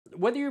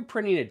Whether you're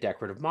printing a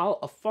decorative model,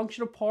 a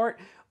functional part,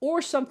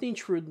 or something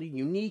truly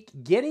unique,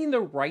 getting the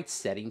right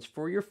settings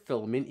for your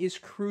filament is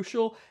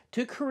crucial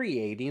to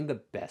creating the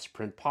best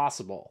print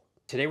possible.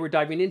 Today we're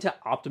diving into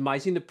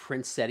optimizing the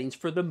print settings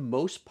for the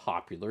most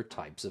popular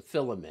types of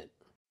filament.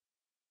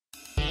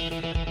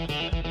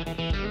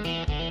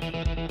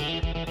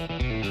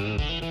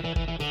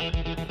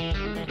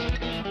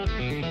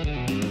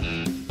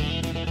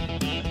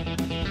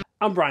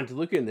 I'm Brian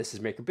DeLuca and this is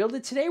Maker Build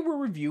It. Today we're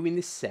reviewing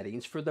the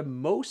settings for the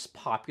most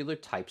popular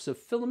types of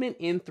filament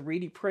in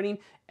 3D printing,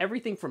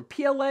 everything from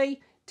PLA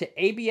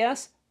to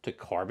ABS to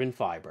carbon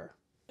fiber.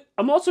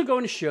 I'm also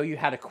going to show you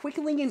how to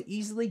quickly and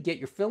easily get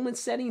your filament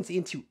settings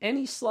into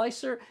any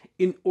slicer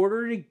in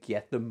order to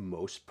get the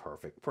most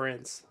perfect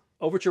prints.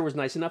 Overture was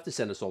nice enough to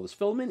send us all this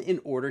filament in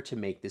order to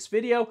make this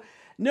video.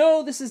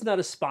 No, this is not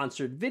a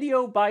sponsored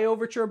video by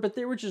Overture, but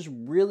they were just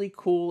really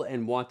cool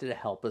and wanted to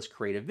help us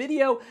create a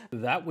video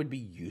that would be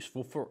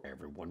useful for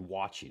everyone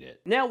watching it.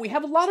 Now, we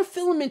have a lot of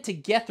filament to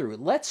get through.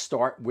 Let's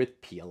start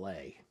with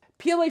PLA.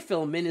 PLA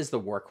filament is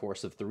the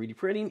workhorse of 3D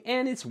printing,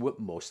 and it's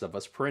what most of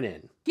us print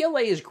in.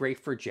 PLA is great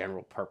for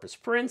general purpose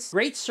prints,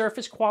 great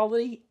surface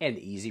quality, and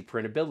easy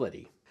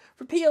printability.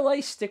 For PLA,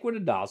 stick with a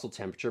nozzle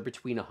temperature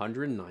between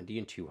 190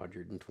 and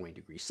 220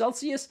 degrees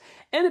Celsius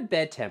and a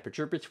bed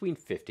temperature between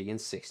 50 and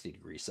 60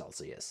 degrees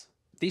Celsius.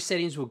 These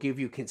settings will give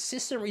you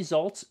consistent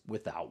results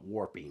without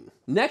warping.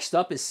 Next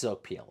up is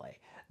Silk PLA.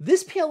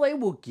 This PLA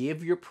will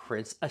give your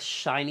prints a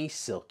shiny,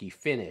 silky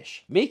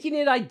finish, making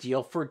it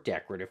ideal for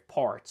decorative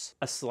parts.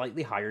 A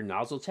slightly higher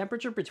nozzle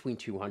temperature between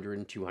 200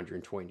 and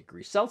 220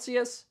 degrees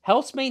Celsius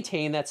helps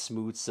maintain that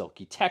smooth,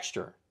 silky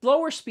texture.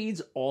 Slower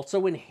speeds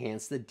also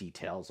enhance the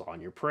details on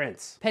your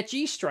prints.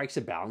 PETG strikes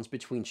a balance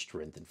between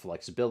strength and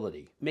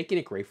flexibility, making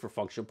it great for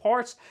functional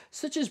parts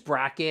such as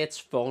brackets,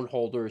 phone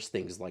holders,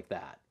 things like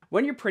that.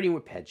 When you're printing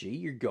with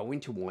PETG, you're going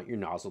to want your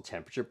nozzle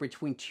temperature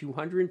between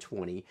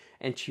 220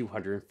 and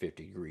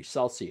 250 degrees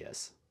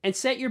Celsius. And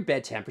set your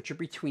bed temperature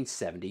between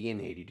 70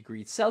 and 80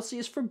 degrees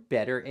Celsius for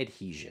better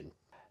adhesion.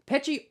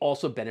 PETG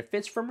also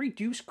benefits from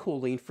reduced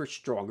cooling for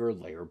stronger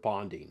layer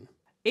bonding.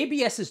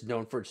 ABS is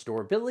known for its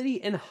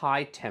durability and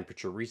high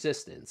temperature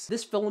resistance.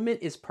 This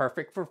filament is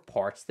perfect for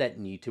parts that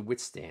need to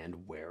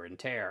withstand wear and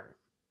tear.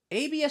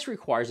 ABS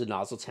requires a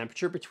nozzle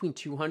temperature between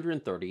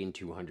 230 and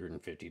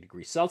 250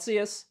 degrees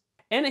Celsius,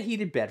 and a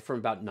heated bed from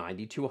about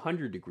 90 to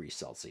 100 degrees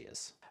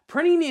Celsius.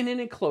 Printing in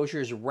an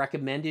enclosure is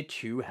recommended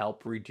to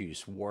help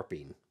reduce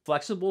warping.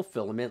 Flexible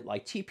filament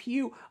like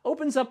TPU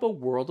opens up a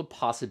world of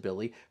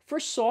possibility for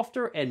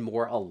softer and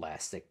more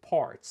elastic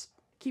parts.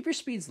 Keep your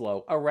speeds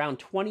low, around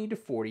 20 to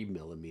 40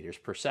 millimeters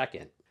per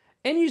second.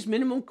 And use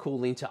minimum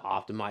cooling to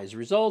optimize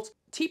results.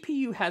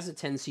 TPU has a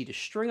tendency to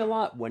string a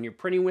lot when you're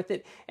printing with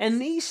it,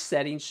 and these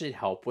settings should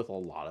help with a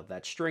lot of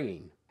that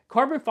stringing.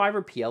 Carbon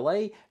fiber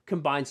PLA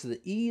combines the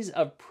ease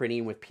of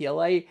printing with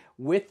PLA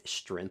with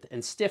strength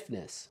and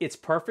stiffness. It's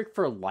perfect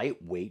for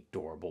lightweight,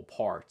 durable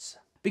parts.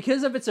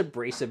 Because of its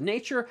abrasive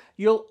nature,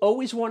 you'll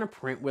always want to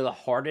print with a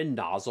hardened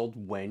nozzle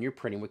when you're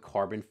printing with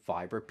carbon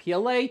fiber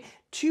PLA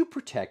to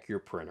protect your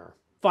printer.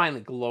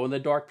 Finally,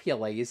 glow-in-the-dark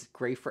PLA is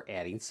great for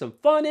adding some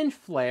fun and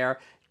flair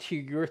to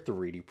your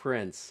 3D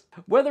prints.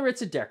 Whether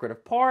it's a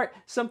decorative part,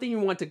 something you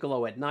want to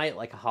glow at night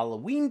like a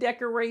Halloween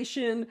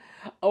decoration,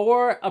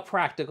 or a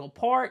practical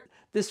part,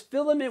 this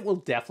filament will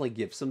definitely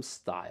give some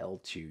style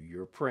to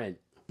your print.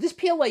 This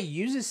PLA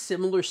uses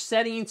similar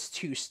settings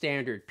to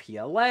standard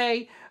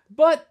PLA,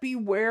 but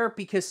beware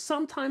because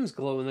sometimes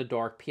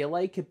glow-in-the-dark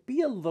PLA could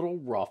be a little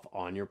rough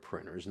on your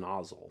printer's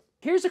nozzle.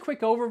 Here's a quick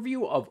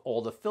overview of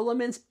all the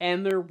filaments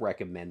and their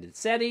recommended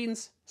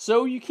settings,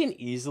 so you can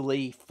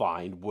easily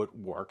find what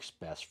works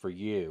best for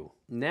you.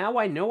 Now,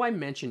 I know I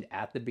mentioned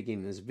at the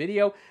beginning of this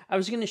video, I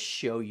was going to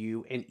show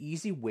you an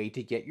easy way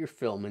to get your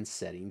filament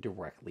setting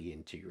directly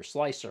into your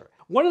slicer.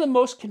 One of the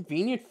most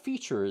convenient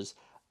features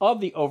of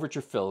the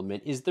Overture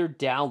filament is their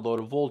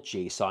downloadable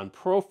JSON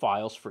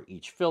profiles for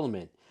each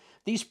filament.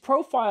 These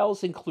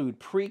profiles include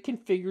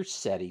pre-configured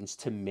settings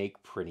to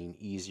make printing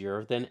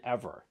easier than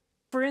ever.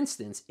 For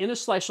instance, in a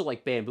slicer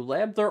like Bambu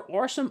Lab, there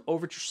are some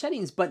Overture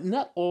settings, but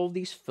not all of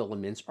these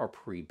filaments are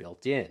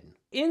pre-built in.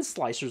 In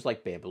slicers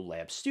like Bambu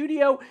Lab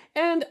Studio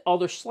and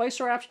other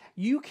slicer apps,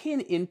 you can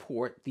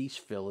import these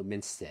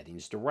filament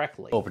settings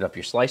directly. Open up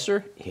your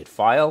slicer, hit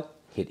File,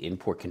 hit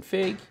Import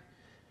Config.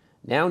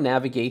 Now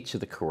navigate to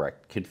the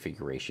correct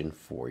configuration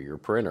for your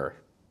printer.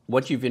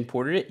 Once you've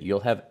imported it,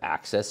 you'll have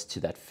access to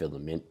that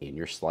filament in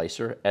your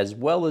slicer as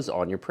well as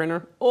on your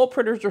printer. All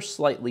printers are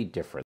slightly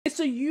different.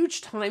 It's a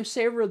huge time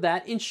saver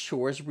that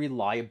ensures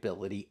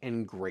reliability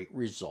and great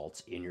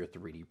results in your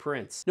 3D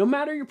prints. No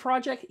matter your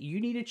project, you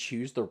need to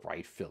choose the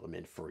right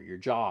filament for your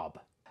job.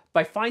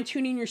 By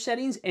fine-tuning your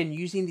settings and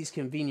using these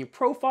convenient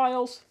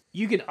profiles,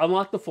 you can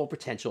unlock the full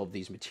potential of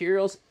these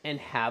materials and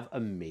have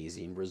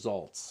amazing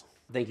results.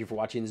 Thank you for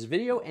watching this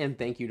video, and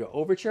thank you to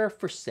Overture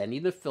for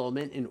sending the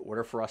filament in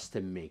order for us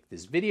to make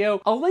this video.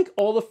 I'll link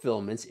all the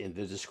filaments in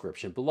the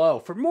description below.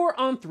 For more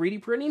on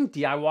 3D printing,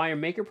 DIY, or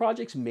maker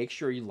projects, make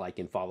sure you like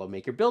and follow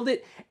Maker Build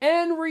It,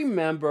 and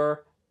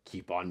remember,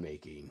 keep on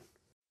making.